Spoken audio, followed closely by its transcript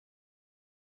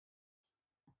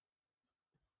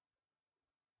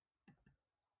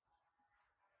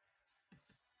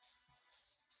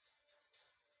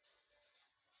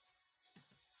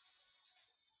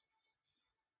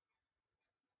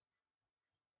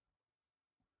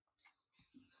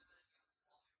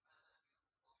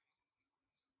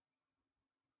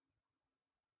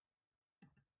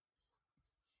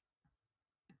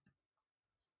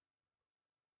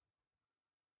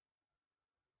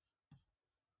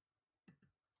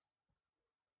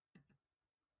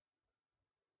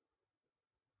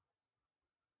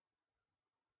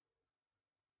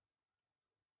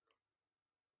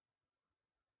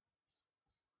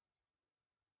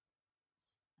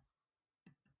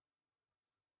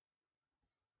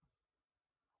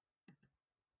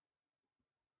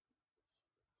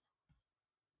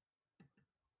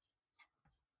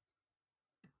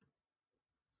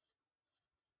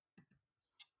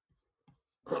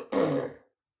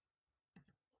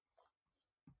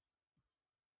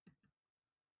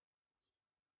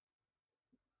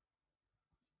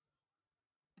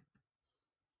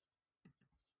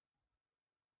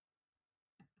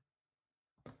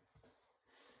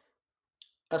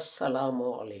السلام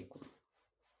علیکم۔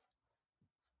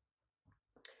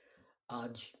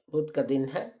 آج بدھ کا دن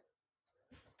ہے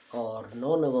اور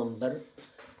 9 نومبر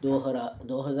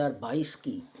 2022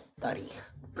 کی تاریخ،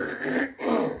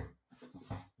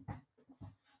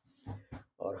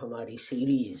 اور ہماری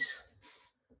سیریز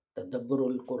تدبر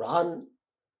القرآن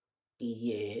کی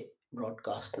یہ براڈ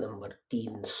کاسٹ نمبر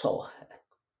 300 ہے۔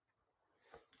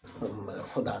 ہم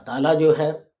خدا تعالیٰ جو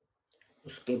ہے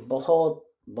اس کے بہت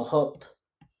بہت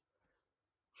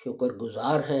شکر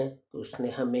گزار ہیں کہ اس نے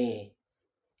ہمیں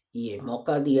یہ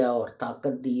موقع دیا اور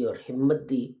طاقت دی اور ہمت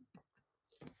دی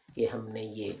کہ ہم نے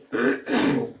یہ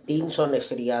 300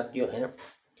 نشریات جو ہیں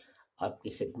آپ کی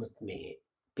خدمت میں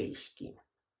پیش کی۔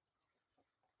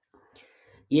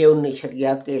 یہ ان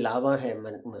نشریات کے علاوہ ہیں،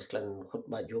 مثلاً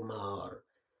خطبہ جمعہ اور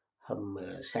ہم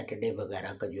سیٹرڈے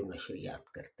وغیرہ کا جو نشریات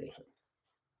کرتے ہیں۔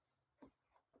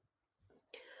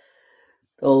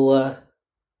 تو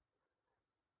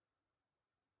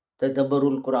تدبر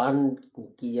القرآن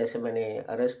کی جیسے میں نے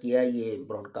عرض کیا یہ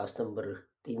براڈ کاسٹ نمبر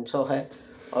 300 ہے،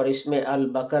 اور اس میں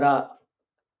البقرة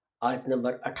آیت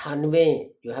نمبر 98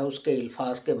 جو ہے اس کے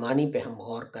الفاظ کے معنی پہ ہم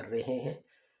غور کر رہے ہیں،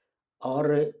 اور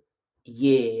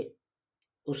یہ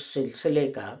اس سلسلے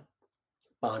کا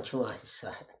 5واں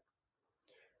حصہ ہے،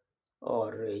 اور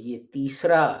یہ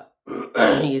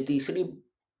تیسری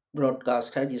براڈ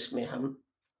کاسٹ ہے جس میں ہم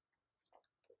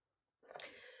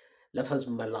لفظ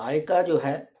ملائکہ جو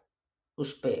ہے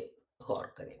اس پہ غور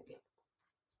کریں گے۔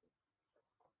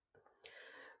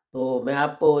 تو میں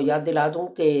آپ کو یاد دلا دوں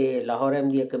کہ لاہور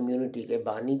احمدیہ کمیونٹی کے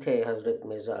بانی تھے حضرت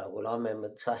مرزا غلام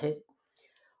احمد صاحب،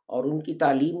 اور ان کی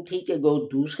تعلیم تھی کہ وہ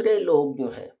دوسرے لوگ جو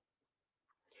ہیں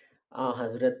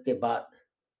حضرت کے بعد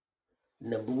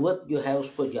نبوت جو ہے اس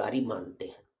کو جاری مانتے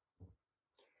ہیں،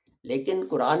 لیکن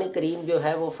قرآن کریم جو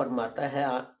ہے وہ فرماتا ہے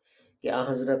کہ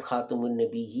حضرت خاتم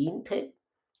النبیین تھے،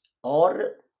 اور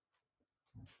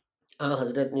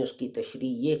حضرت نے اس کی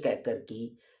تشریح یہ کہہ کر کی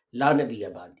لا نبی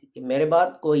آبادی، کہ میرے بعد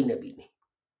کوئی نبی نہیں،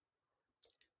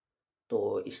 تو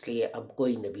اس لیے اب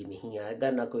کوئی نبی نہیں آئے گا،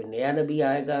 نہ کوئی نیا نبی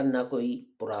آئے گا، نہ کوئی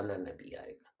پرانا نبی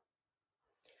آئے گا۔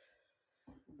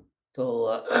 تو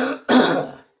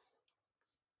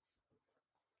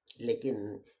لیکن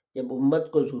جب امت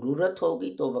کو ضرورت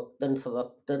ہوگی تو وقتاً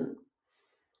فوقتاً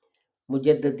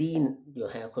مجددین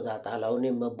جو ہے خدا تعالیٰ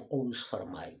انہیں مبعوث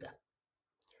فرمائے گا،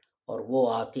 اور وہ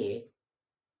آ کے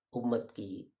امت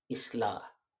کی اصلاح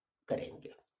کریں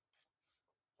گے۔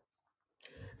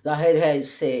 ظاہر ہے اس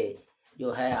سے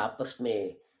جو ہے آپس میں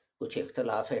کچھ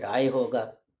اختلاف رائے ہوگا،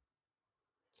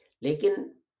 لیکن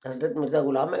حضرت مرزا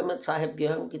غلام احمد صاحب جو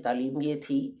ہے ان کی تعلیم یہ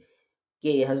تھی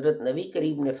کہ حضرت نبی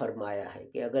کریم نے فرمایا ہے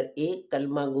کہ اگر ایک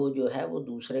کلمہ گو جو ہے وہ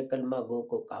دوسرے کلمہ گو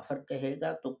کو کافر کہے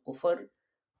گا تو کفر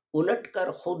الٹ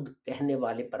کر خود کہنے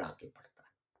والے پر آ کے پڑتا ہے۔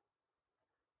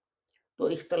 تو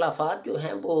اختلافات جو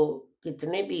ہیں وہ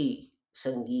کتنے بھی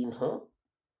سنگین ہوں،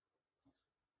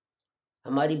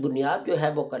 ہماری بنیاد جو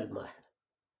ہے وہ کلمہ ہے۔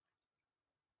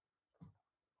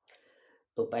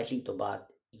 تو پہلی تو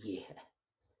بات یہ ہے،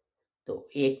 تو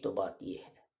ایک تو بات یہ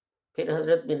ہے۔ پھر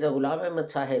حضرت مرزا غلام احمد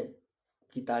صاحب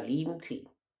کی تعلیم تھی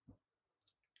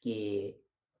کہ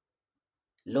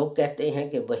لوگ کہتے ہیں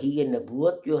کہ وحی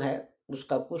نبوت جو ہے اس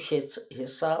کا کچھ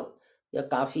حصہ یا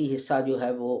کافی حصہ جو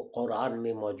ہے وہ قرآن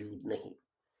میں موجود نہیں،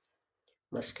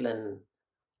 مثلاً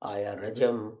آیا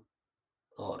رجم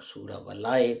اور سورہ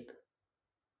ولائد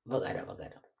وغیرہ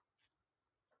وغیرہ۔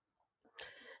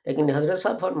 لیکن حضرت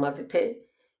صاحب فرماتے تھے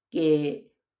کہ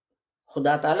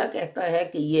خدا تعالیٰ کہتا ہے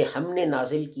کہ یہ ہم نے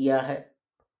نازل کیا ہے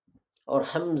اور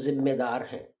ہم ذمہ دار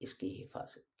ہیں اس کی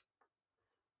حفاظت۔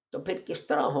 تو پھر کس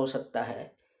طرح ہو سکتا ہے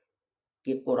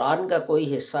کہ قرآن کا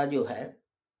کوئی حصہ جو ہے،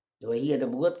 وحی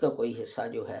نبوت کا کوئی حصہ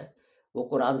جو ہے وہ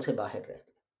قرآن سے باہر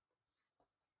رہتے؟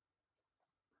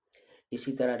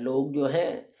 اسی طرح لوگ جو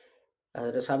ہیں،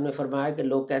 حضرت صاحب نے فرمایا کہ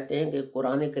لوگ کہتے ہیں کہ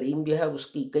قرآن کریم جو ہے اس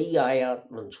کی کئی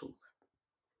آیات منسوخ ہیں،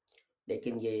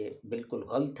 لیکن یہ بالکل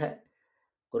غلط ہے۔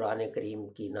 قرآن کریم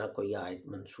کی نہ کوئی آیت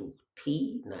منسوخ تھی،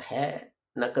 نہ ہے،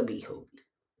 نہ کبھی ہوگی۔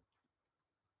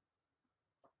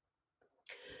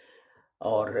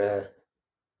 اور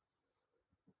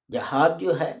جہاد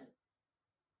جو ہے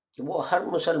وہ ہر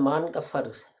مسلمان کا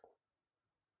فرض ہے،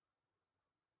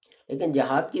 لیکن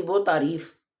جہاد کی وہ تعریف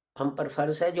ہم پر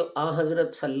فرض ہے جو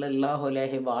حضرت صلی اللہ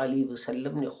علیہ وآلہ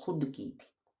وسلم نے خود کی تھی۔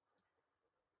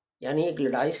 یعنی ایک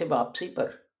لڑائی سے واپسی پر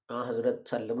حضرت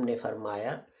صلی اللہ علیہ وسلم نے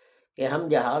فرمایا کہ کہ ہم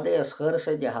جہاد اصغر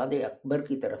سے جہاد اکبر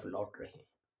کی طرف لوٹ رہے ہیں،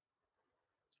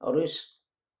 اور اس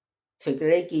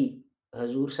فکرے کی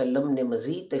حضور صلی اللہ علیہ وسلم نے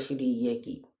مزید تشریح یہ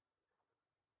کی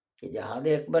کہ جہاد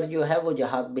اکبر جو ہے وہ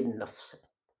جہاد بن نفس ہے۔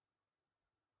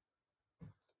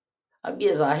 اب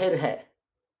یہ ظاہر ہے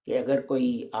کہ اگر کوئی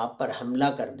آپ پر حملہ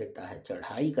کر دیتا ہے،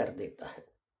 چڑھائی کر دیتا ہے،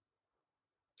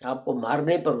 آپ کو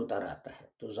مارنے پر اتر آتا ہے،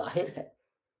 تو ظاہر ہے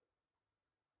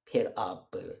پھر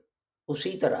آپ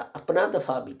اسی طرح اپنا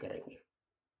دفاع بھی کریں گے،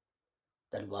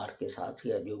 تلوار کے ساتھ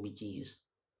یا جو بھی چیز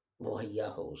مہیا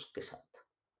ہو اس کے ساتھ۔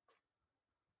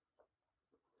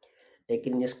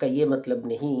 لیکن اس کا یہ مطلب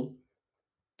نہیں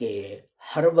کہ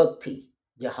ہر وقت ہی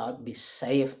جہاد بھی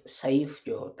سیف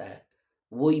جو ہوتا ہے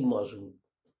وہی موضوع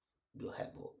جو ہے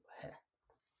وہ ہے۔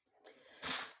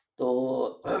 تو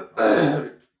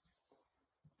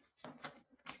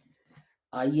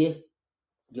آئیے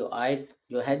جو آیت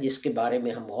جو ہے جس کے بارے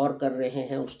میں ہم غور کر رہے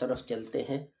ہیں اس طرف چلتے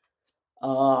ہیں۔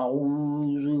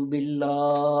 اعوذ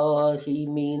باللہ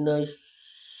من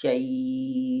الشیطان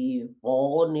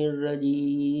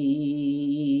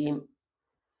الرجیم،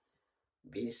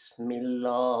 بسم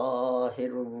اللہ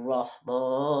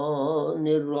الرحمن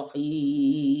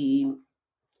الرحیم۔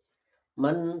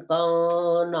 من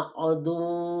کان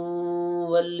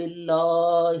عدوا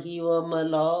للہ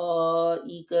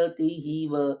وملائکتہ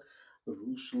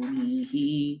ورسلہ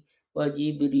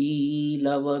وجبریل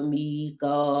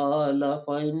ومیکال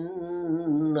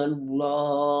فإن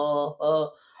اللہ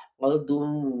عدو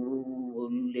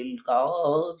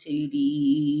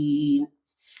للکافرین۔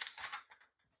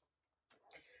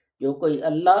 جو کوئی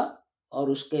اللہ اور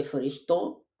اس کے فرشتوں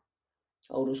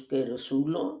اور اس کے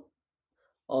رسولوں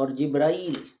اور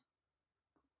جبرائیل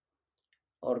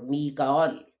اور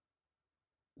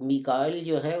میکائل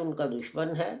جو ہے ان کا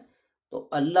دشمن ہے، تو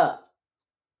اللہ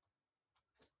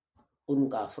ان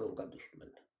کافروں کا دشمن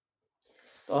ہے۔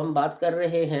 تو ہم بات کر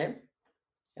رہے ہیں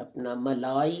اپنا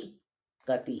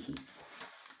ملائکتی ہی،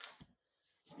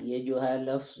 یہ جو ہے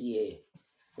لفظ یہ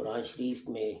قرآن شریف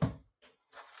میں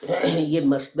یہ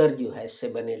مصدر جو ہے اس سے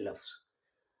بنے لفظ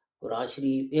قرآن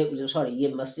شریف یہ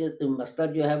مصدر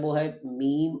جو ہے وہ ہے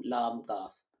میم لام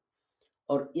کاف،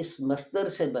 اور اس مصدر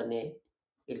سے بنے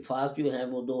الفاظ جو ہیں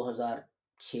وہ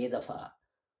 2006 دفعہ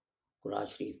قرآن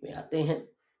شریف میں آتے ہیں،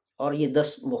 اور یہ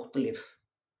 10 مختلف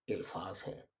الفاظ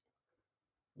ہیں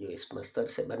جو اس مصدر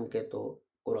سے بن کے تو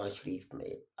قرآن شریف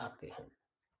میں آتے ہیں۔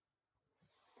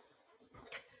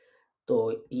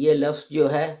 تو یہ لفظ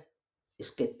جو ہے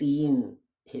اس کے 3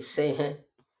 حصے ہیں۔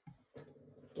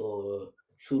 تو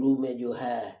شروع میں جو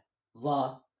ہے وہ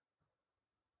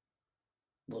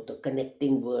تو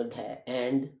کنیکٹنگ ورڈ ہے،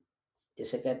 اینڈ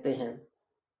جسے کہتے ہیں،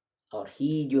 اور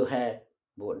ہی جو ہے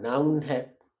وہ ناؤن ہے۔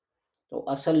 تو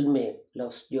اصل میں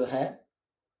لفظ جو ہے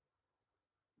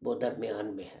وہ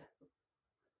درمیان میں ہے،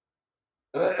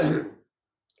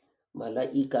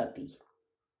 ملائکتی،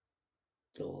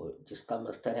 تو جس کا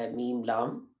مصدر ہے میم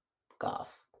لام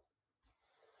کاف۔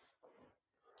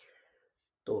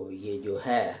 تو یہ جو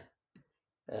ہے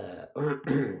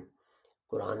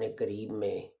قرآن کریم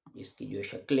میں جس کی جو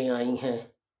شکلیں آئی ہیں،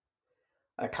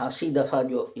 88 دفعہ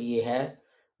جو یہ ہے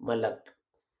ملک،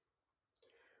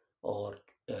 اور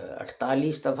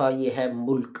 48 دفعہ یہ ہے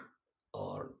ملک،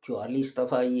 اور 44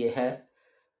 دفعہ یہ ہے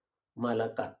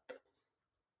ملکت،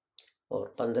 اور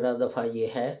 15 دفعہ یہ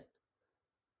ہے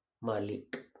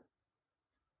مالک،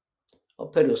 اور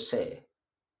پھر اس سے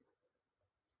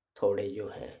تھوڑے جو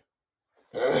ہیں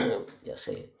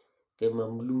جیسے کہ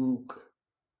مملوک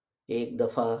 1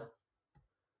 دفعہ،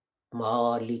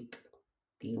 مالک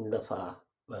 3 دفعہ،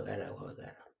 وغیرہ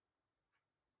وغیرہ۔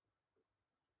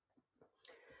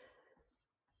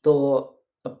 تو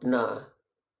اپنا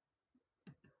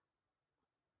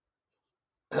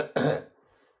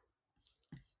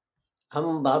ہم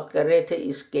بات کر رہے تھے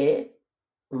اس کے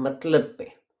مطلب پہ،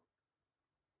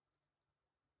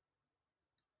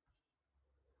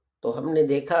 تو ہم نے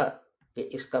دیکھا کہ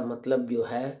اس کا مطلب جو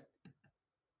ہے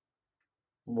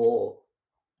وہ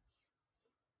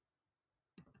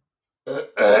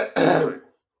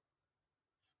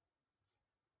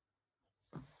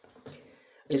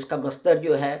اس کا مصدر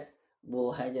جو ہے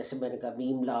وہ ہے جیسے میں نے کہا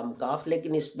میم لام کاف،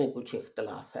 لیکن اس میں کچھ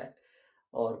اختلاف ہے،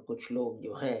 اور کچھ لوگ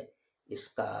جو ہیں اس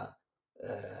کا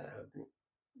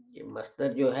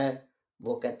مصدر جو ہے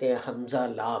وہ کہتے ہیں حمزہ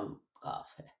لام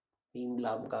کاف ہے، میم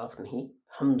لام کاف نہیں،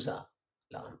 حمزہ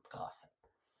لام کاف ہے۔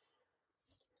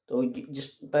 تو جس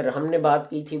پر ہم نے بات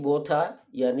کی تھی وہ تھا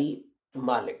یعنی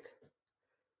مالک،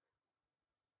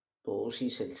 تو اسی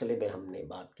سلسلے میں ہم نے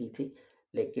بات کی تھی۔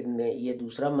 لیکن یہ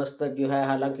دوسرا مصدر جو ہے،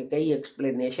 حالانکہ کئی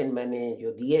ایکسپلینیشن میں نے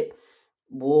جو دیے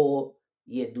وہ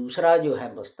یہ دوسرا جو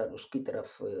ہے مصدر اس کی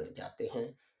طرف جاتے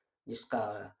ہیں، جس کا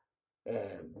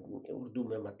اردو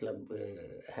میں مطلب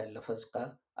ہے لفظ کا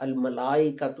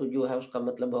الملائکہ، تو جو ہے اس کا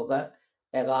مطلب ہوگا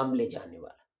پیغام لے جانے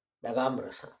والا، پیغام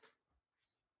رساں۔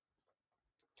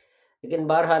 لیکن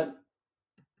بہرحال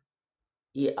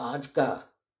یہ آج کا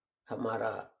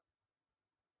ہمارا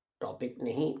ٹاپک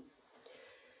نہیں۔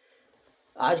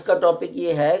 آج کا ٹاپک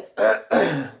یہ ہے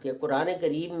کہ قرآن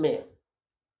کریم میں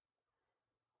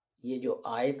یہ جو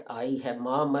آیت آئی ہے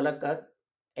ما ملکت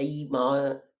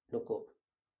ایمانکم،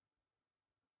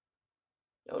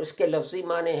 اور اس کے لفظی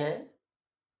معنی ہیں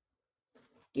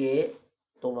کہ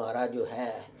تمہارا جو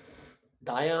ہے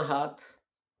دایاں ہاتھ،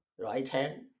 رائٹ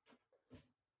ہینڈ،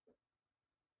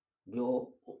 جو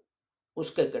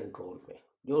اس کے کنٹرول میں،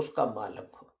 جو اس کا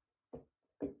مالک ہو۔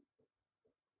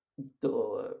 تو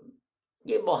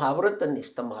یہ محاورتاً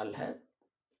استعمال ہے،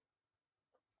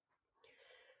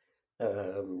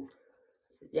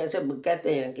 جیسے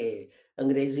کہتے ہیں کہ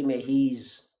انگریزی میں ہی از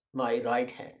مائی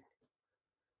رائٹ ہینڈ،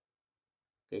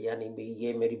 کہ یعنی بھی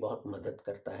یہ میری بہت مدد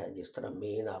کرتا ہے، جس طرح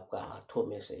مین آپ کا ہاتھوں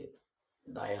میں سے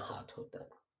دایاں ہاتھ ہوتا ہے۔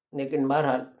 لیکن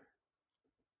بہرحال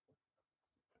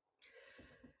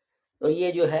تو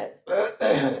یہ جو ہے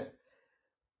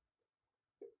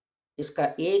اس کا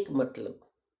ایک مطلب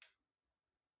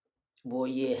وہ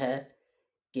یہ ہے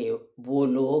کہ وہ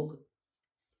لوگ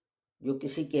جو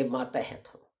کسی کے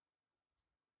ماتحت ہوں،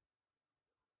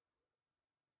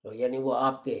 تو یعنی وہ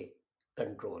آپ کے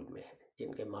کنٹرول میں ہے،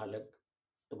 جن کے مالک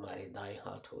تمہارے دائیں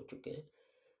ہاتھ ہو چکے ہیں،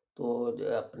 تو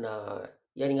اپنا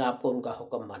یعنی آپ کو ان کا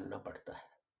حکم ماننا پڑتا ہے،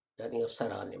 یعنی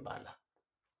افسرانے والا،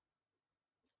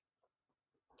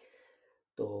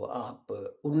 تو آپ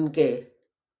ان کے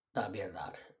تابع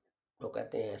دار ہیں۔ وہ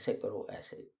کہتے ہیں ایسے کرو،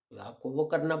 ایسے آپ کو وہ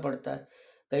کرنا پڑتا ہے۔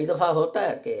 کئی دفعہ ہوتا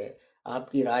ہے کہ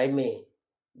آپ کی رائے میں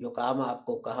جو کام آپ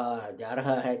کو کہا جا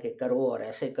رہا ہے کہ کرو اور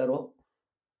ایسے کرو،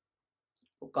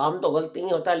 وہ کام تو غلط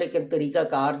نہیں ہوتا، لیکن طریقہ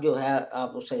کار جو ہے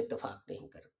آپ اس سے اتفاق نہیں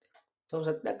کرتے۔ ہو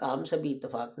سکتا ہے کام سے بھی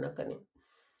اتفاق نہ کریں،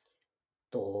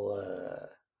 تو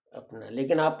اپنا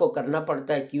لیکن آپ کو کرنا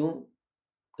پڑتا ہے، کیوں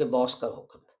کہ باس کا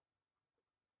حکم ہے۔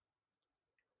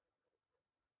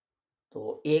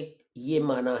 تو ایک یہ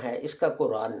معنی ہے اس کا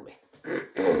قرآن میں،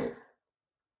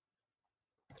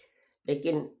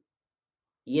 لیکن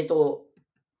یہ تو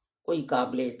کوئی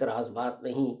قابل اعتراض بات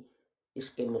نہیں اس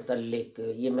کے متعلق۔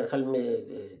 یہ میرے خیال میں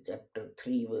چیپٹر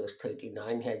 3 ورس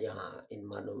 39 ہے جہاں ان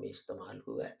معنوں میں استعمال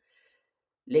ہوا ہے۔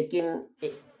 لیکن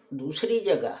دوسری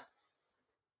جگہ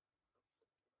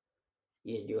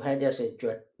یہ جو ہے جیسے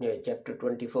چیپٹر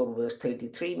 24 ورس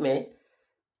 33 میں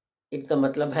ان کا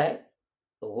مطلب ہے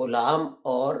غلام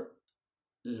اور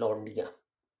لونڈیاں،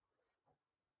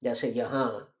 جیسے یہاں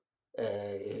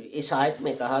اس آیت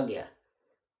میں کہا گیا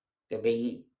کہ بھئی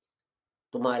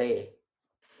تمہارے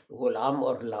غلام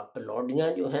اور لونڈیاں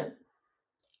جو ہیں،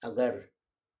 اگر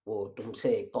وہ تم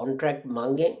سے کانٹریکٹ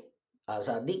مانگیں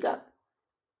آزادی کا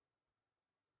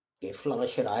کہ فلاں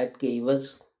شرائط کے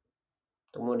عوض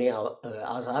تم انہیں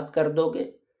آزاد کر دو گے،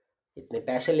 اتنے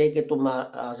پیسے لے کے تم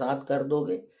آزاد کر دو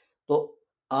گے، تو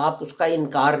آپ اس کا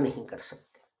انکار نہیں کر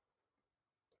سکتے۔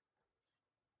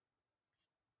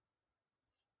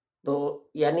 تو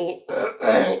یعنی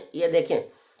یہ دیکھیں،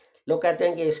 لوگ کہتے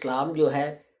ہیں کہ اسلام جو ہے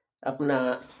اپنا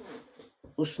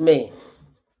اس میں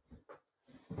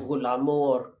غلاموں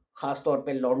اور خاص طور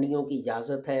پہ لونڈیوں کی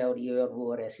اجازت ہے، اور یہ اور وہ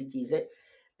اور ایسی چیزیں،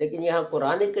 لیکن یہاں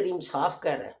قرآن کریم صاف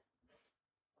کہہ رہا ہے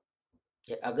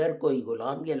کہ اگر کوئی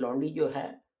غلام یا لونڈی جو ہے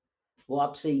وہ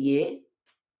آپ سے یہ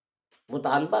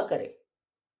مطالبہ کرے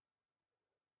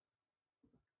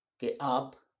کہ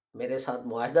آپ میرے ساتھ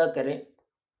معاہدہ کریں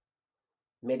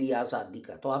میری آزادی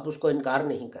کا، تو آپ اس کو انکار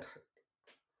نہیں کر سکتے۔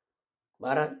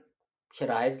 بہرحال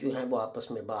شرائط جو ہیں وہ آپس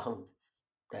میں باہم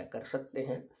طے کر سکتے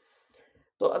ہیں۔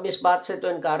 تو اب اس بات سے تو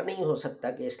انکار نہیں ہو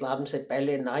سکتا کہ اسلام سے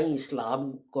پہلے نہ ہی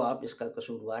اسلام کو آپ اس کا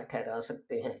قصوروار ٹھہرا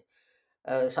سکتے ہیں۔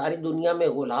 ساری دنیا میں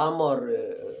غلام اور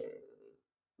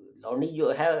لونڈی جو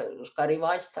ہے اس کا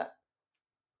رواج تھا،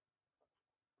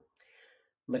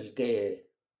 بلکہ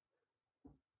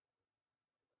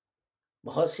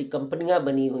بہت سی کمپنیاں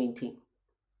بنی ہوئی تھیں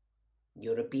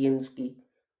یورپینز کی،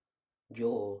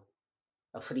 جو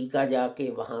افریقہ جا کے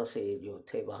وہاں سے جو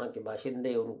تھے وہاں کے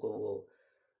باشندے، ان کو وہ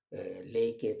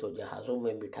لے کے تو جہازوں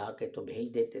میں بٹھا کے تو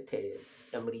بھیج دیتے تھے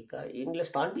امریکہ،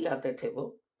 انگلستان بھی آتے تھے وہ۔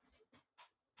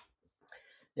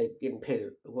 لیکن پھر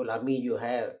غلامی جو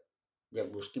ہے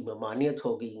جب اس کی ممانعت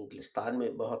ہو گئی انگلستان میں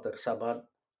بہت عرصہ بعد،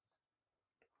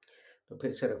 تو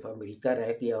پھر صرف امریکہ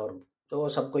رہ گیا، اور تو وہ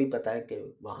سب کو ہی پتہ ہے کہ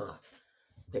وہاں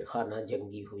پھر خانہ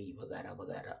جنگی ہوئی وغیرہ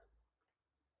وغیرہ۔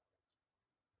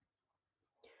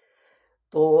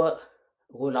 تو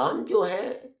غلام جو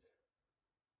ہیں،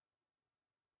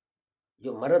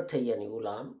 جو مرد تھے یعنی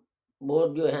غلام، وہ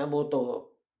جو ہیں وہ تو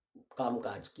کام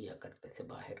کاج کیا کرتے تھے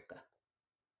باہر کا،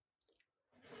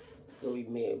 کوئی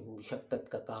میں مشقت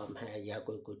کا کام ہے یا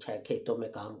کوئی کچھ ہے، کھیتوں میں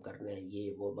کام کرنا ہے،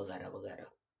 یہ وہ وغیرہ وغیرہ.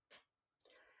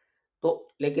 تو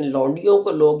لیکن لونڈیوں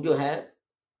کو لوگ جو ہے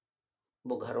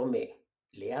وہ گھروں میں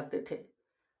لے آتے تھے،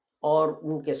 اور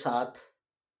ان کے ساتھ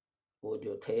وہ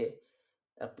جو تھے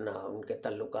اپنا ان کے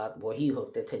تعلقات وہی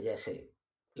ہوتے تھے جیسے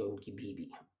کہ ان کی بیوی،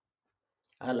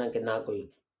 حالانکہ نہ کوئی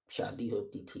شادی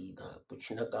ہوتی تھی نہ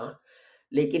کچھ نہ کہاں.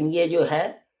 لیکن یہ جو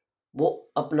ہے وہ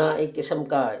اپنا ایک قسم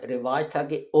کا رواج تھا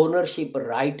کہ اونرشپ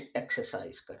رائٹ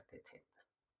ایکسرسائز کرتے تھے.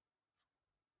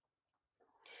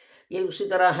 یہ اسی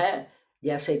طرح ہے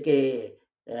جیسے کہ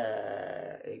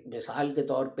ایک مثال کے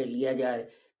طور پہ لیا جائے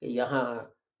کہ یہاں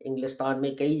انگلستان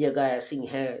میں کئی جگہ ایسی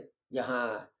ہیں جہاں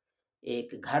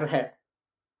ایک گھر ہے،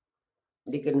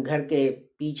 لیکن گھر کے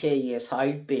پیچھے یہ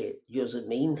سائڈ پہ جو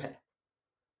زمین ہے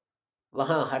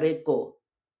وہاں ہر ایک کو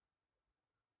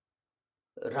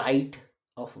رائٹ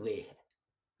آف وے ہے،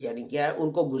 یعنی کیا ہے،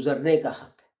 ان کو گزرنے کا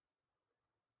حق ہے،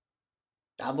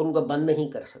 آپ ان کو بند نہیں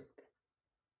کر سکتے.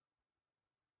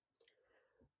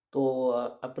 تو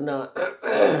اپنا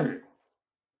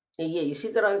یہ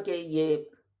اسی طرح کے یہ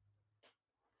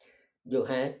جو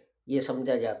ہیں یہ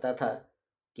سمجھا جاتا تھا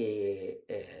کہ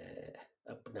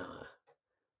اپنا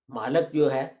مالک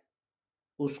جو ہے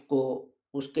اس کو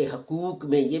اس کے حقوق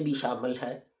میں یہ بھی شامل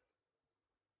ہے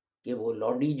کہ وہ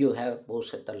لونڈی جو ہے وہ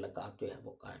اس سے تعلقات جو ہے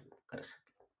وہ قائم کر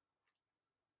سکے.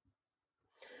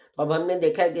 اب ہم نے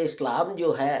دیکھا کہ اسلام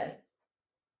جو ہے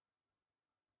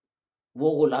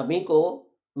وہ غلامی کو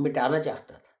مٹانا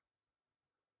چاہتا تھا،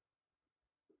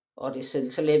 اور اس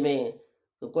سلسلے میں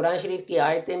تو قرآن شریف کی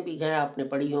آیتیں بھی ہیں، آپ نے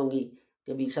پڑھی ہوں گی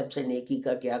کہ بھی سب سے نیکی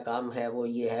کا کیا کام ہے، وہ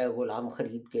یہ ہے غلام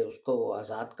خرید کے اس کو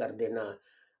آزاد کر دینا.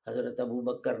 حضرت ابو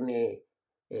بکر نے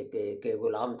کہ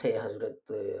غلام تھے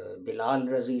حضرت بلال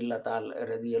رضی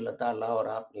اللہ تعالیٰ، اور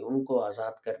آپ نے ان کو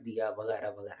آزاد کر دیا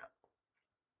وغیرہ وغیرہ.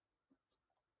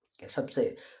 کہ سب سے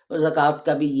زکوٰۃ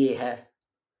کا بھی یہ ہے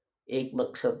ایک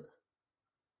مقصد.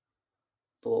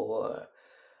 تو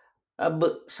اب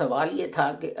سوال یہ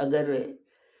تھا کہ اگر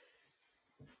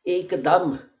ایک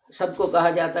دم سب کو کہا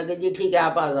جاتا کہ جی ٹھیک ہے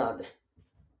آپ آزاد ہیں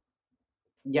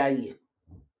جائیے،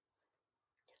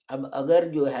 اب اگر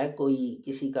جو ہے کوئی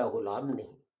کسی کا غلام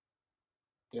نہیں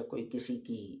یا کوئی کسی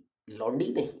کی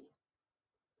لونڈی نہیں،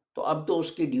 تو اب تو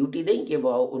اس کی ڈیوٹی نہیں کہ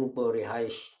وہ ان کو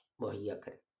رہائش مہیا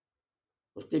کرے،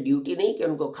 اس کی ڈیوٹی نہیں کہ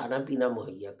ان کو کھانا پینا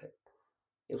مہیا کرے،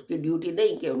 اس کی ڈیوٹی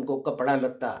نہیں کہ ان کو کپڑا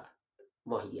لتا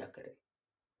مہیا کرے.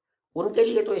 ان کے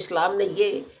لیے تو اسلام نے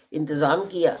یہ انتظام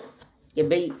کیا کہ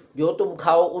بھئی جو تم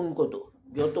کھاؤ ان کو دو،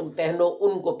 جو تم پہنو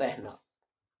ان کو پہنا،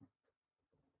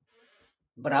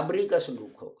 برابری کا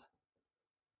سلوک ہوگا.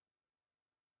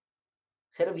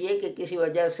 صرف یہ کہ کسی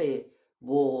وجہ سے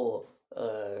وہ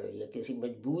یا کسی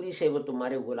مجبوری سے وہ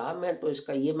تمہارے غلام ہیں، تو اس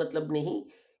کا یہ مطلب نہیں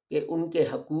کہ ان کے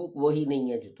حقوق وہی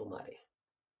نہیں ہیں جو تمہارے ہیں.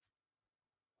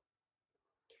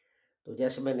 تو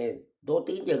جیسے میں نے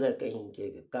 2-3 جگہ کہیں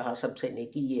کہ کہا سب سے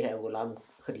نیکی یہ ہے غلام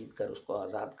خرید کر اس کو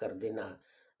آزاد کر دینا.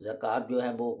 زکوٰۃ جو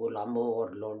ہے وہ غلاموں اور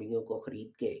لونڈیوں کو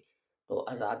خرید کے تو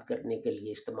آزاد کرنے کے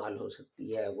لیے استعمال ہو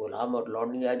سکتی ہے. غلام اور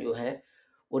لونڈیاں جو ہیں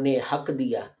انہیں حق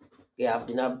دیا کہ آپ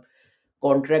جناب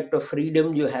کانٹریکٹ آف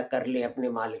فریڈم جو ہے کر لیں اپنے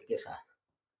مالک کے ساتھ.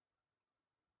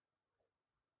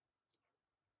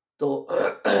 تو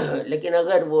لیکن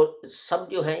اگر وہ سب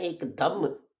جو ہیں ایک دم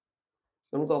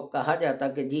ان کو کہا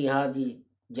جاتا کہ جی ہاں جی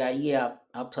جائیے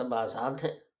آپ سب آزاد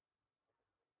ہیں،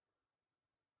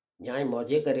 جائیں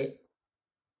موجے کریں،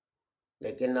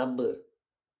 لیکن اب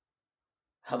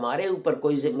ہمارے اوپر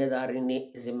کوئی ذمہ داری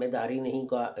نہیں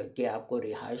کہ آپ کو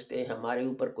رہائش دیں، ہمارے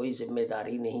اوپر کوئی ذمہ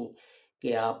داری نہیں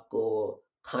کہ آپ کو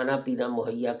کھانا پینا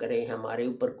مہیا کریں، ہمارے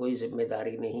اوپر کوئی ذمہ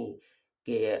داری نہیں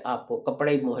کہ آپ کو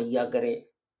کپڑے مہیا کریں.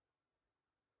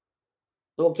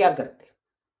 تو وہ کیا کرتے،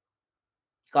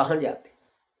 کہاں جاتے؟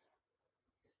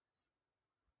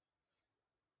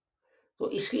 تو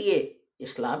اس لیے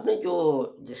اسلام نے جو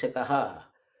جسے کہا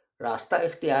راستہ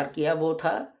اختیار کیا وہ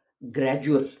تھا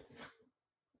گریجول.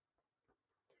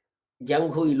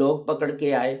 جنگ ہوئی، لوگ پکڑ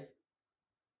کے آئے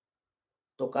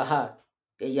تو کہا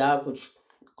کہ یا کچھ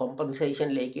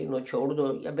کمپنسیشن لے کے انہیں چھوڑ دو،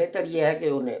 یا بہتر یہ ہے کہ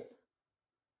انہیں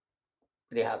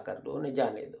رہا کر دو، انہیں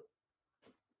جانے دو.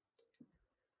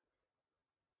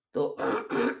 تو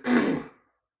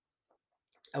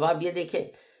اب آپ یہ دیکھیں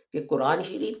کہ قرآن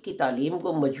شریف کی تعلیم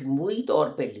کو مجموعی طور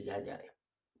پہ لیا جائے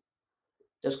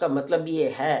تو اس کا مطلب یہ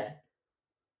ہے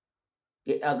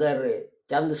کہ اگر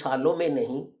چند سالوں میں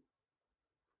نہیں،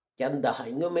 چند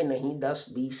دہائیوں میں نہیں،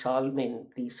 10-20 سال میں،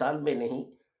 30 سال میں نہیں،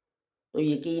 تو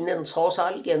یقیناً 100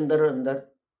 سال کے اندر اندر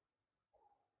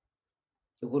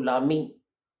غلامی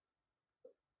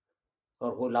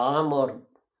اور غلام اور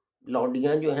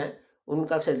لونڈیاں جو ہیں ان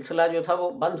کا سلسلہ جو تھا وہ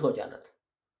بند ہو جانا تھا.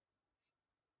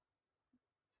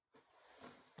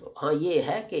 تو ہاں یہ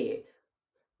ہے کہ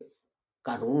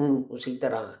قانون اسی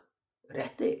طرح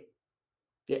رہتے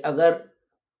کہ اگر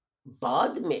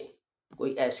بعد میں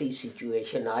کوئی ایسی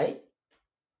سچویشن آئے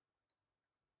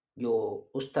جو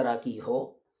اس طرح کی ہو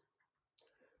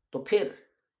تو پھر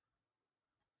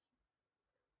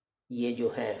یہ جو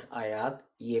ہیں آیات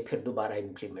یہ پھر دوبارہ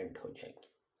امپلیمنٹ ہو جائیں گی.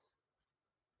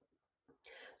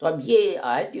 تو اب یہ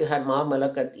آیت جو ہے ما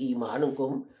ملکت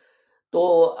ایمانکم، تو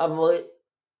اب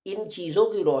ان چیزوں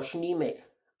کی روشنی میں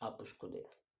آپ اس کو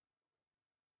دیکھیں.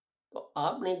 تو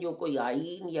آپ نے جو کوئی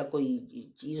آئین یا کوئی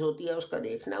چیز ہوتی ہے اس کا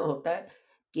دیکھنا ہوتا ہے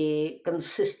کہ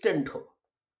کنسسٹنٹ ہو.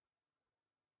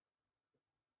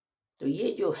 تو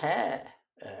یہ جو ہے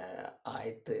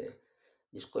آیت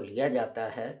جس کو لیا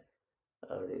جاتا ہے،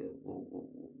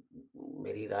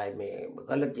 میری رائے میں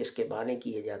غلط جس کے معنی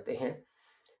کیے جاتے ہیں،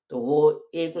 تو وہ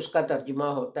ایک اس کا ترجمہ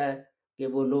ہوتا ہے کہ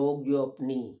وہ لوگ جو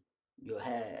اپنی جو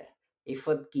ہے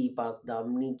عفت کی، پاک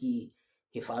دامنی کی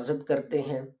حفاظت کرتے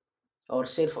ہیں اور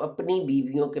صرف اپنی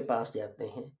بیویوں کے پاس جاتے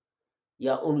ہیں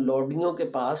یا ان لوڈیوں کے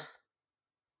پاس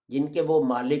جن کے وہ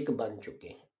مالک بن چکے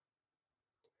ہیں.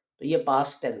 تو یہ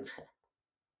پاسٹ ٹینس ہے.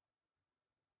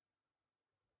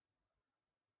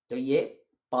 تو یہ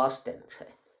پاسٹ ٹینس ہے.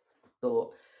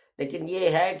 تو لیکن یہ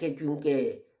ہے کہ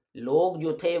چونکہ لوگ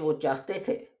جو تھے وہ چاہتے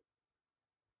تھے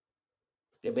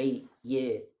کہ بھئی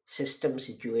یہ سسٹم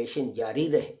سچویشن جاری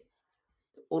رہے،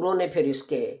 انہوں نے پھر اس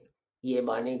کے یہ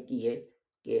معنی کیے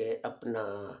کہ اپنا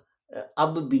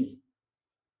اب بھی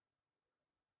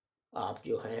آپ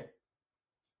جو ہیں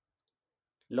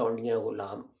لونڈیاں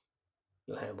غلام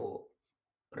جو ہیں وہ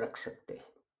رکھ سکتے ہیں.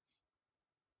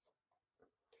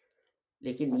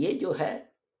 لیکن یہ جو ہے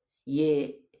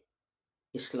یہ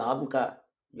اسلام کا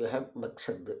جو ہے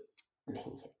مقصد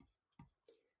نہیں ہے.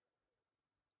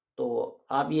 تو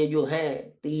آپ یہ جو ہیں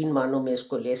 3 معنوں میں اس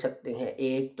کو لے سکتے ہیں.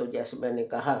 ایک تو جیسے میں نے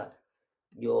کہا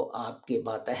جو آپ کے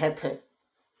ماتحت ہیں،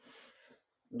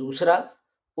 دوسرا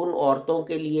ان عورتوں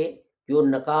کے لیے جو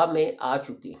نکاح میں آ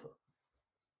چکی ہوں.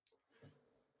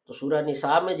 تو سورہ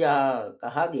نساء میں جہاں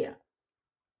کہا گیا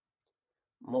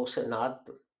محسنات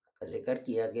کا ذکر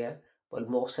کیا گیا،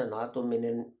 والمحسنات من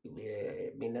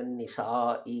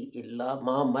النساء الا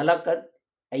ما ملکت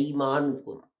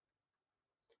ایمانکم،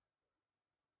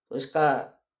 تو اس کا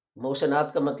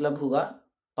محسنات کا مطلب ہوا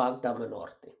پاک دامن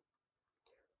عورتیں.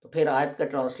 تو پھر آیت کا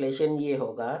ٹرانسلیشن یہ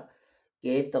ہوگا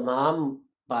کہ تمام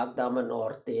پاک دامن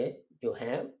عورتیں جو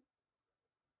ہیں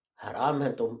حرام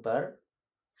ہیں تم پر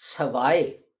سوائے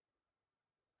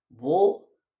وہ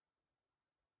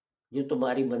جو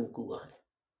تمہاری منکوہ ہیں،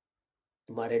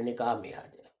 تمہارے نکاح میں آ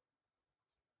جائے.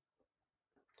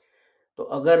 تو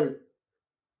اگر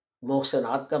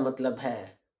محسنات کا مطلب ہے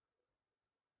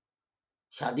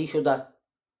شادی شدہ،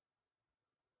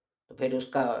 تو پھر اس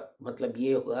کا مطلب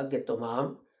یہ ہوگا کہ تمام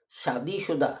شادی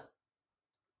شدہ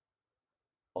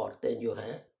عورتیں جو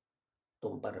ہیں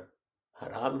تم پر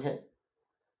حرام ہیں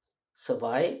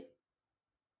سوائے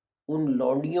ان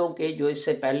لونڈیوں کے جو اس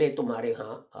سے پہلے تمہارے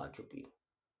ہاں آ چکی،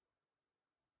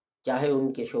 چاہے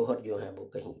ان کے شوہر جو ہیں وہ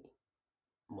کہیں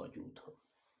موجود ہوں.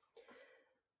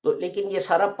 تو لیکن یہ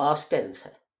سارا پاسٹ ٹینس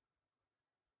ہے.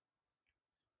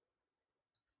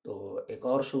 تو ایک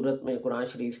اور صورت میں قرآن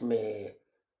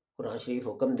شریف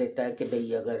حکم دیتا ہے کہ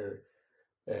بھئی اگر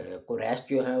قریش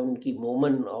جو ہیں ان کی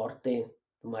مومن عورتیں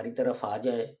تمہاری طرف آ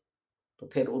جائیں تو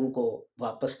پھر ان کو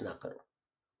واپس نہ کرو،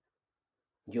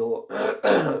 جو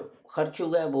خرچ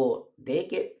ہوا ہے وہ دے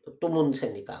کے تم ان سے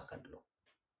نکاح کر لو.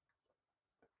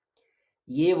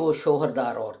 یہ وہ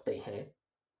شوہردار عورتیں ہیں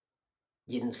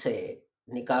جن سے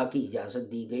نکاح کی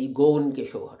اجازت دی گئی، گو ان کے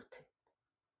شوہر تھے.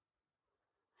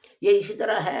 یہ اسی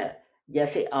طرح ہے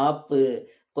جیسے آپ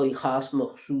کوئی خاص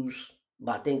مخصوص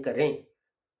باتیں کریں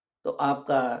تو آپ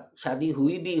کا شادی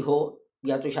ہوئی بھی ہو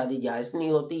یا تو شادی جائز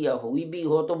نہیں ہوتی، یا ہوئی بھی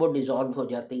ہو تو وہ ڈیزالو ہو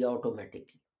جاتی ہے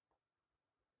آٹومیٹکلی.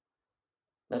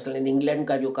 مثلا انگلینڈ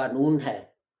کا جو قانون ہے،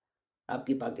 آپ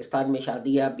کی پاکستان میں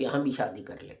شادی ہے، آپ یہاں بھی شادی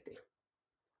کر لیتے،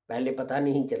 پہلے پتہ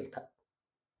نہیں چلتا،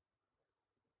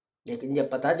 لیکن جب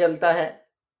پتہ چلتا ہے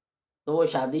تو وہ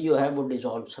شادی جو ہے وہ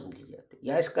ڈیزالو سمجھی جاتی.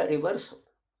 یا اس کا ریورس ہو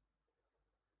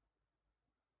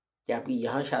کہ آپ کی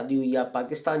یہاں شادی ہوئی، آپ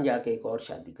پاکستان جا کے ایک اور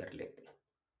شادی کر لیتے.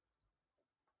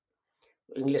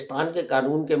 انگلستان کے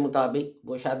قانون کے مطابق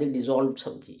وہ شادی ڈیزالو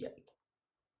سمجھی جائے گی.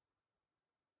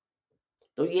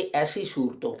 تو یہ ایسی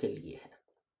صورتوں کے لیے ہے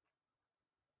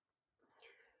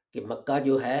کہ مکہ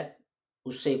جو ہے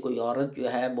اس سے کوئی عورت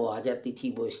جو ہے وہ آ جاتی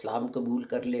تھی، وہ اسلام قبول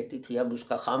کر لیتی تھی. اب اس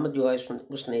کا خامد جو ہے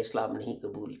اس نے اسلام نہیں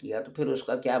قبول کیا، تو پھر اس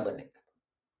کا کیا بنے گا؟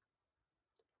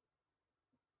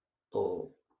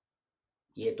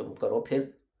 یہ تم کرو پھر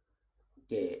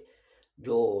کہ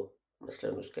جو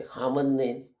مثلاً اس کے خامند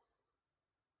نے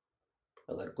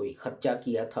اگر کوئی خرچہ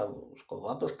کیا تھا وہ اس کو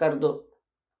واپس کر دو،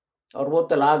 اور وہ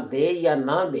طلاق دے یا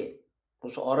نہ دے،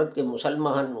 اس عورت کے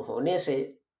مسلمان ہونے سے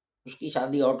اس کی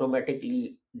شادی آٹومیٹکلی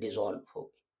ڈیزالو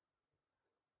ہوگی،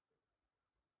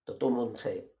 تو تم ان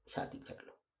سے شادی کر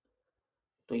لو۔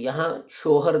 تو یہاں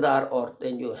شوہردار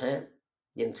عورتیں جو ہیں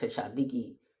جن سے شادی کی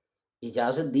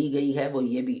اجازت دی گئی ہے وہ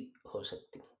یہ بھی ہو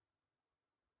سکتی ہیں۔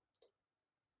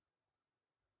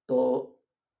 تو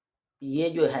یہ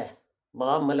جو ہے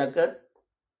ما ملکت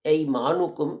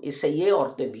ایمانکم، اس سے یہ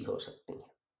عورتیں بھی ہو سکتی ہیں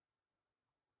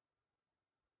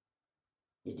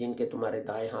کہ جن کے تمہارے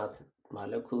دائیں ہاتھ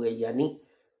مالک ہوئے، یعنی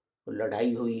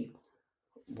لڑائی ہوئی،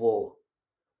 وہ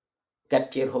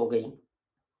کیپچر ہو گئی،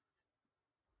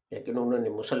 لیکن انہوں نے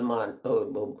وہ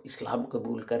اسلام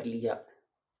قبول کر لیا۔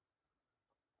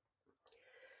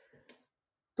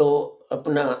 تو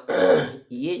اپنا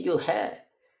یہ جو ہے،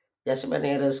 جیسے میں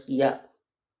نے عرض کیا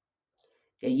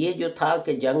کہ یہ جو تھا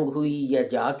کہ جنگ ہوئی یا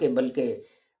جا کے، بلکہ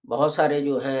بہت سارے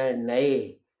جو ہیں نئے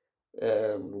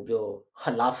جو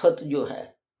خلافت جو ہے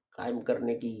قائم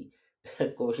کرنے کی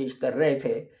کوشش کر رہے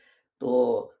تھے، تو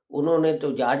انہوں نے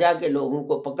تو جا کے لوگوں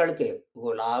کو پکڑ کے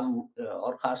غلام،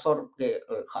 اور خاص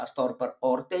طور پر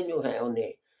عورتیں جو ہیں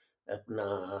انہیں اپنا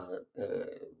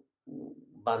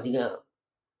باندیاں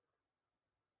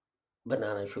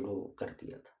بنانا شروع کر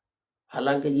دیا تھا۔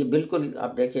 حالانکہ یہ بالکل،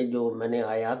 آپ دیکھیں جو میں نے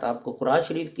آیات آپ کو قرآن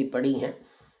شریف کی پڑھی ہیں،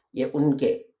 یہ ان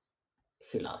کے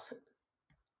خلاف ہے۔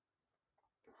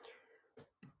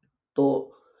 تو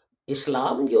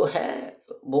اسلام جو ہے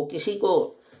وہ کسی کو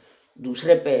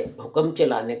دوسرے پہ حکم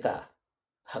چلانے کا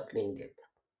حق نہیں دیتا۔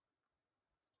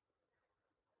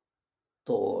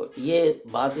 تو یہ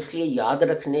بات اس لیے یاد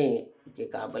رکھنے کے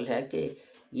قابل ہے کہ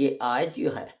یہ آیت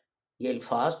جو ہے، یہ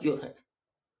الفاظ جو ہیں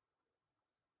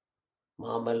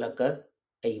ما ملکت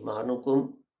ایمانکم،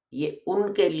 یہ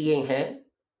ان کے لیے ہیں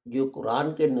جو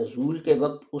قرآن کے نزول کے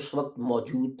وقت اس وقت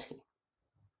موجود تھے،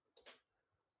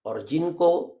 اور جن کو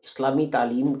اسلامی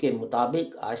تعلیم کے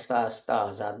مطابق آہستہ آہستہ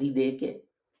آزادی دے کے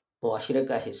معاشرے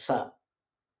کا حصہ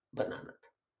بنانا تھا۔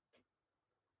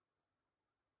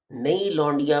 نئی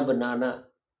لونڈیاں بنانا،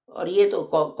 اور یہ تو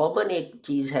کامن ایک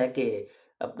چیز ہے کہ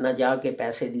اپنا جا کے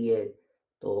پیسے دیے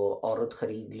تو عورت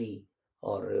خرید لی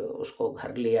اور اس کو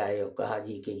گھر لے آئے اور کہا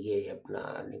جی کہ یہ اپنا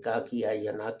نکاح کیا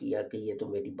یا نہ کیا کہ یہ تو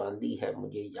میری باندی ہے،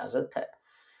 مجھے اجازت ہے۔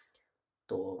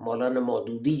 تو مولانا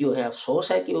مودودی جو ہے،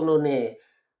 افسوس ہے کہ انہوں نے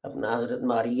اپنا حضرت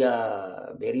ماریہ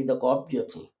بیری دا کوپ جو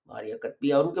تھیں، ماریہ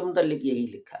کتبیہ، ان کے متعلق یہی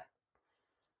لکھا ہے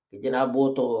کہ جناب وہ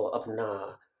تو اپنا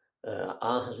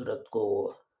حضرت کو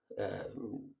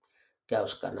کیا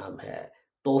اس کا نام ہے،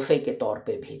 تحفے کے طور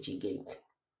پہ بھیجی گئی تھی،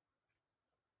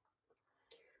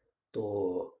 تو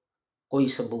کوئی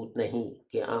ثبوت نہیں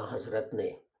کہ حضرت نے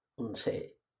ان سے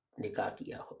نکاح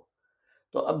کیا ہو۔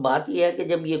 تو اب بات یہ ہے کہ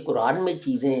جب یہ قرآن میں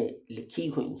چیزیں لکھی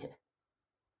ہوئی ہیں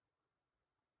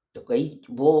تو کئی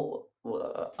وہ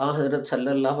حضرت صلی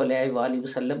اللہ علیہ وآلہ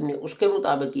وسلم نے اس کے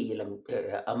مطابق ہی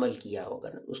عمل کیا ہوگا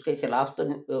نا، اس کے خلاف تو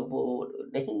وہ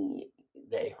نہیں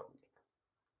گئے ہوں گے۔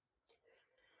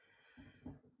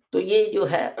 تو یہ جو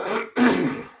ہے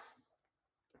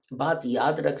بات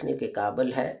یاد رکھنے کے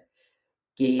قابل ہے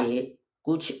کہ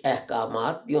کچھ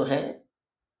احکامات جو ہیں،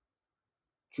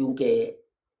 چونکہ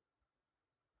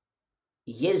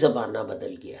یہ زمانہ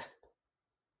بدل گیا ہے،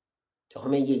 تو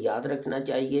ہمیں یہ یاد رکھنا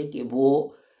چاہیے کہ وہ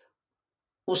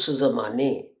اس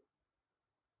زمانے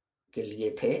کے لیے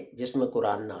تھے جس میں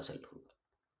قرآن نازل ہوا،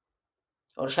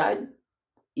 اور شاید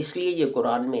اس لیے یہ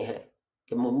قرآن میں ہے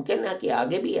کہ ممکن ہے کہ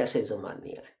آگے بھی ایسے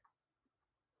زمانے آئیں۔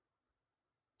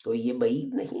 تو یہ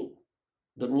بعید نہیں،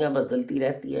 دنیا بدلتی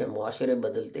رہتی ہے، معاشرے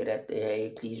بدلتے رہتے ہیں،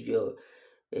 ایک چیز جو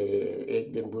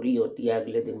ایک دن بری ہوتی ہے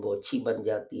اگلے دن وہ اچھی بن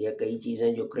جاتی ہے، کئی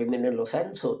چیزیں جو کرمنل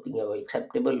اوفینس ہوتی ہیں وہ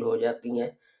ایکسیپٹیبل ہو جاتی ہیں،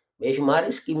 بے شمار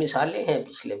اس کی مثالیں ہیں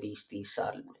پچھلے 20-30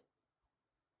 سال میں۔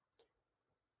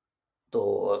 تو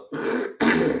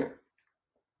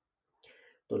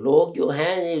تو لوگ جو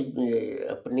ہیں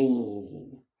اپنی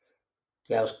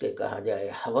کیا اس کے کہا جائے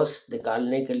ہوس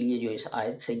نکالنے کے لیے جو اس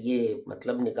آیت سے یہ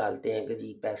مطلب نکالتے ہیں کہ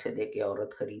جی پیسے دے کے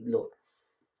عورت خرید لو،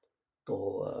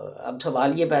 تو اب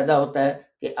سوال یہ پیدا ہوتا ہے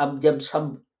کہ اب جب سب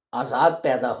آزاد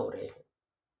پیدا ہو رہے ہیں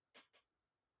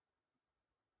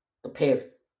تو پھر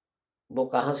وہ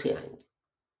کہاں سے آئیں گے؟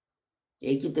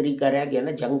 ایک ہی طریقہ رہ گیا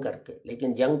نا، جنگ کر کے،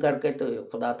 لیکن جنگ کر کے تو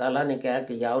خدا تعالیٰ نے کہا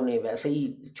کہ یا انہیں ویسے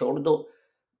ہی چھوڑ دو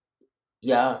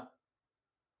یا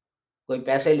کوئی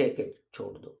پیسے لے کے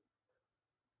چھوڑ دو۔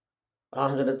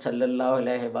 حضرت صلی اللہ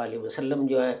علیہ وآلہ وسلم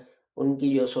جو ہیں، ان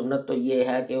کی جو سنت تو یہ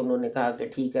ہے کہ انہوں نے کہا کہ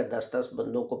ٹھیک ہے 10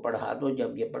 بندوں کو پڑھا دو،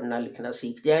 جب یہ پڑھنا لکھنا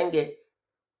سیکھ جائیں گے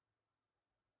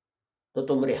تو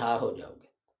تم رہا ہو جاؤ گے۔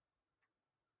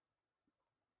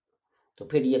 تو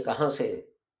پھر یہ کہاں سے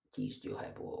چیز جو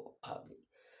ہے وہ آ گئی؟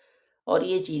 اور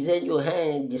یہ چیزیں جو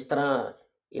ہیں جس طرح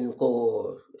ان کو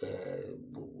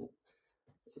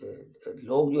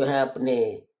لوگ جو ہے اپنے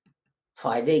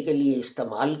فائدے کے لیے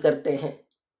استعمال کرتے ہیں،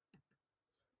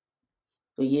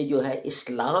 تو یہ جو ہے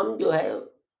اسلام جو ہے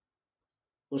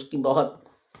اس کی بہت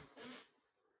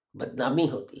بدنامی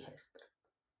ہوتی ہے اس طرح۔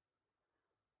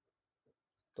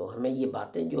 تو ہمیں یہ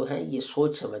باتیں جو ہیں یہ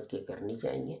سوچ سمجھ کے کرنی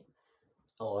چاہیے،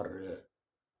 اور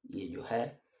یہ جو ہے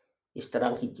اس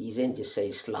طرح کی چیزیں جس سے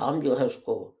اسلام جو ہے اس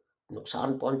کو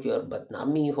نقصان پہنچے اور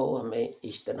بدنامی ہو، ہمیں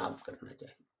اجتناب کرنا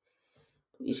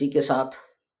چاہیے۔ اسی کے ساتھ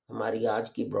ہماری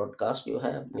آج کی براڈ کاسٹ جو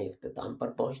ہے اپنے اختتام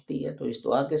پر پہنچتی ہے، تو اس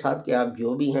دعا کے ساتھ کہ آپ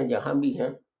جو بھی ہیں جہاں بھی ہیں،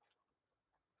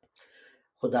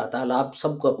 خدا تعالیٰ آپ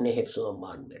سب کو اپنے حفظ و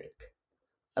امان میں رکھے۔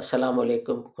 السلام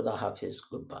علیکم، خدا حافظ،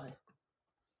 گڈ بائے۔